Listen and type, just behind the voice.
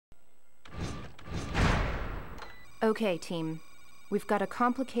Okay, team. We've got a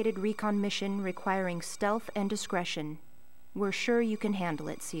complicated recon mission requiring stealth and discretion. We're sure you can handle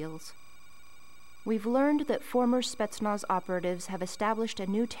it, SEALs. We've learned that former Spetsnaz operatives have established a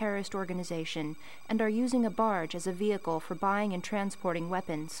new terrorist organization and are using a barge as a vehicle for buying and transporting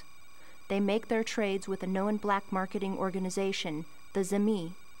weapons. They make their trades with a known black marketing organization, the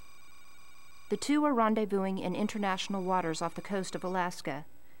Zemi. The two are rendezvousing in international waters off the coast of Alaska.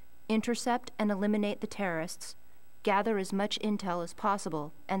 Intercept and eliminate the terrorists, gather as much intel as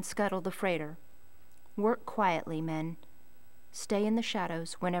possible, and scuttle the freighter. Work quietly, men. Stay in the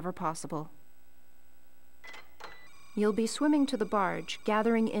shadows whenever possible. You'll be swimming to the barge,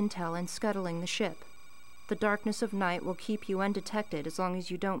 gathering intel and scuttling the ship. The darkness of night will keep you undetected as long as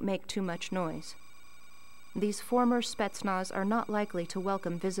you don't make too much noise. These former Spetsnaz are not likely to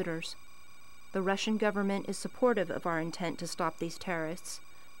welcome visitors. The Russian government is supportive of our intent to stop these terrorists,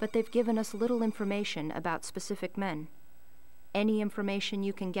 but they've given us little information about specific men. Any information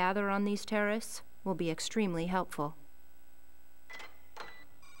you can gather on these terrorists will be extremely helpful.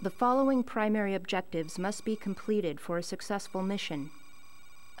 The following primary objectives must be completed for a successful mission.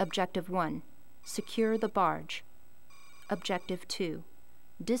 Objective 1, secure the barge. Objective 2,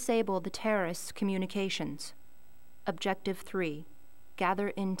 disable the terrorists' communications. Objective 3,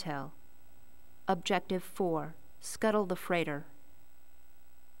 gather intel. Objective 4, scuttle the freighter.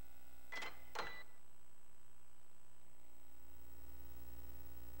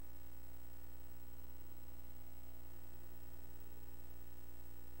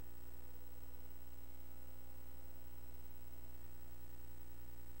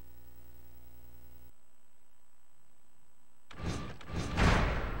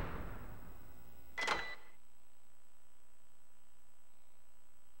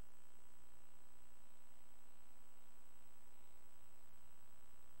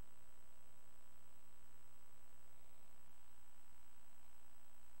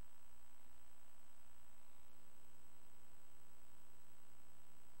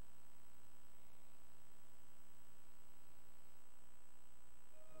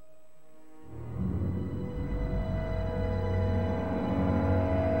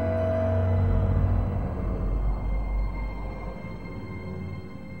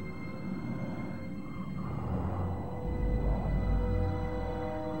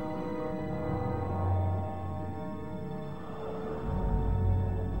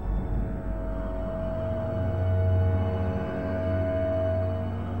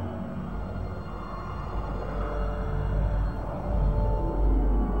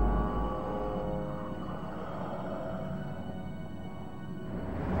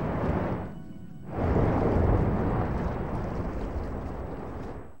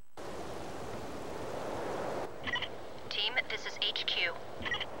 This is HQ.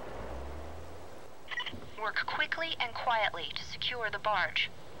 Work quickly and quietly to secure the barge.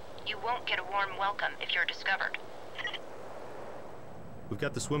 You won't get a warm welcome if you're discovered. We've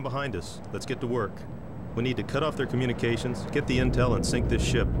got the swim behind us. Let's get to work. We need to cut off their communications, get the intel, and sink this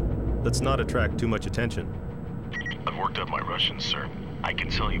ship. Let's not attract too much attention. I've worked up my Russian, sir. I can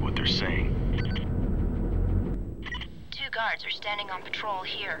tell you what they're saying. 2 guards are standing on patrol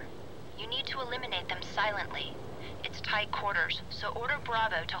here. You need to eliminate them silently. It's tight quarters, so order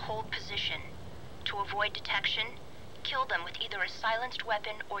Bravo to hold position. To avoid detection, kill them with either a silenced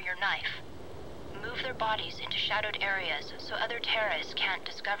weapon or your knife. Move their bodies into shadowed areas so other terrorists can't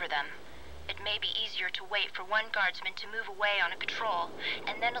discover them. It may be easier to wait for one guardsman to move away on a patrol,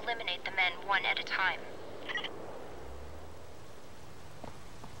 and then eliminate the men one at a time.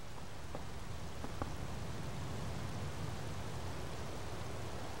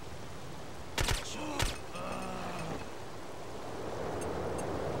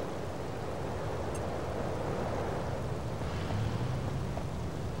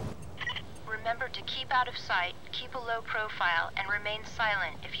 Remember to keep out of sight, keep a low profile, and remain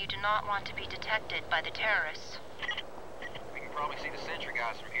silent if you do not want to be detected by the terrorists. We can probably see the sentry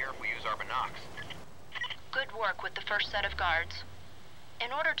guys from here if we use our binocs. Good work with the first set of guards.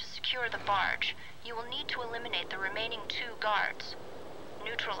 In order to secure the barge, you will need to eliminate the remaining 2 guards.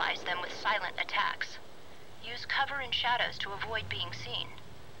 Neutralize them with silent attacks. Use cover and shadows to avoid being seen.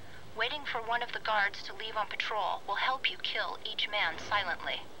 Waiting for one of the guards to leave on patrol will help you kill each man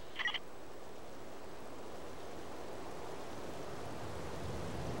silently.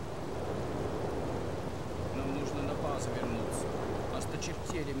 Вернуться.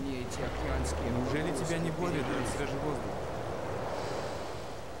 Осточертели мне эти океанские... Неужели тебя не борет свежий воздух?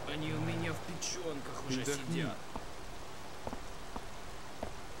 Они у меня в печенках уже сидят.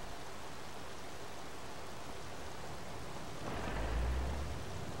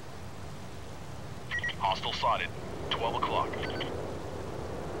 Hostile spotted. 12 o'clock.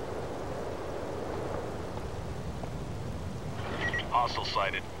 Hostile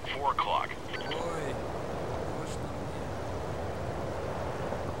sighted. 4 o'clock. Ой, точно мне.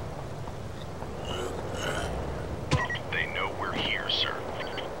 They know we're here, sir.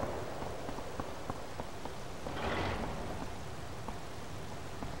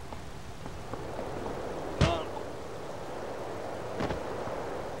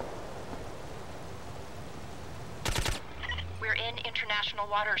 We're in international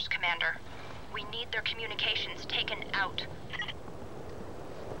waters, Commander. We need their communications taken out.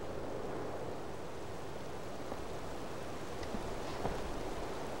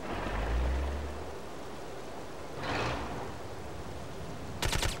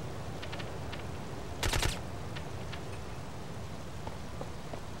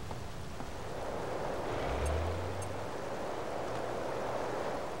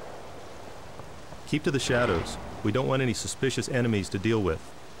 Keep to the shadows. We don't want any suspicious enemies to deal with.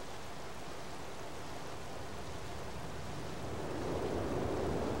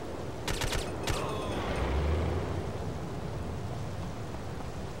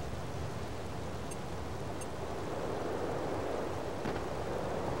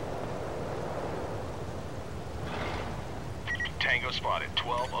 Tango spotted.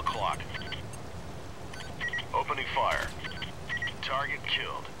 12 o'clock. Opening fire. Target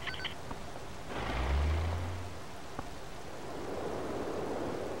killed.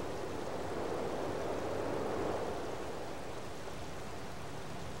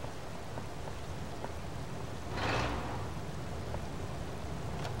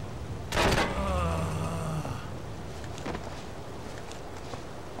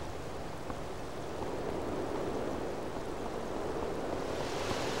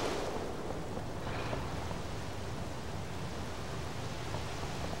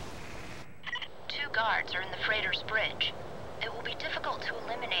 Guards are in the freighter's bridge. It will be difficult to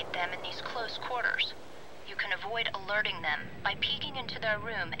eliminate them in these close quarters. You can avoid alerting them by peeking into their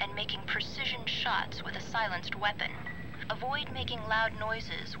room and making precision shots with a silenced weapon. Avoid making loud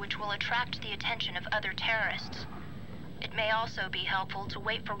noises which will attract the attention of other terrorists. It may also be helpful to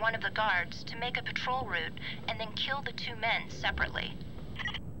wait for one of the guards to make a patrol route and then kill the 2 men separately.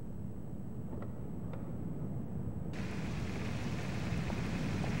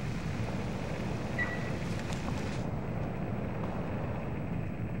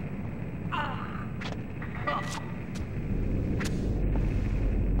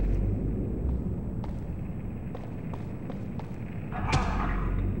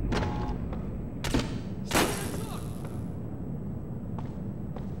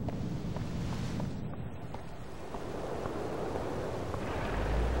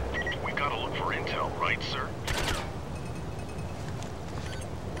 Right, sir?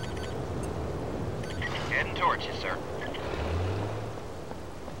 Heading towards you, sir.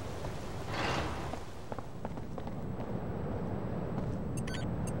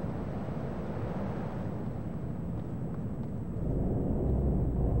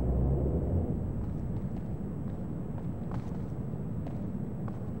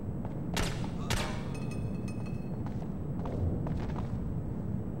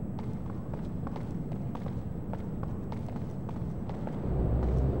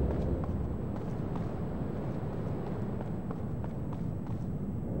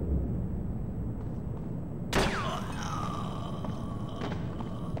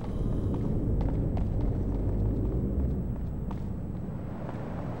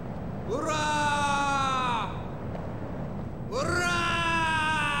 Ура! Ура!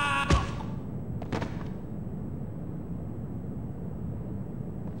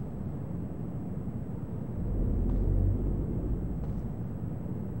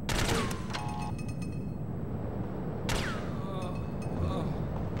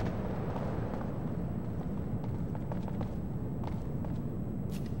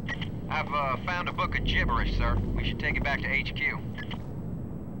 I've found a book of gibberish, sir. We should take it back to HQ.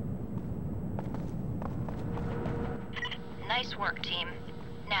 Nice work, team.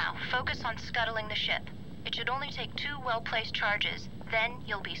 Now, focus on scuttling the ship. It should only take 2 well-placed charges, then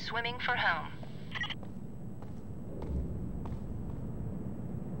you'll be swimming for home.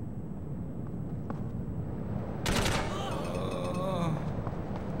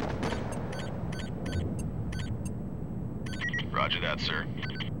 Roger that, sir.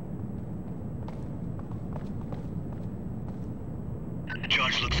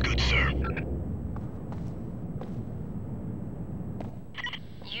 Charge looks good, sir.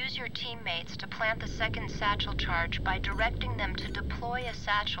 Use your teammates to plant the second satchel charge by directing them to deploy a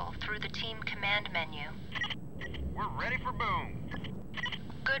satchel through the team command menu. We're ready for boom.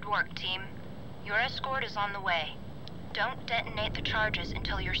 Good work, team. Your escort is on the way. Don't detonate the charges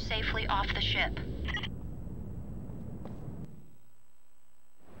until you're safely off the ship.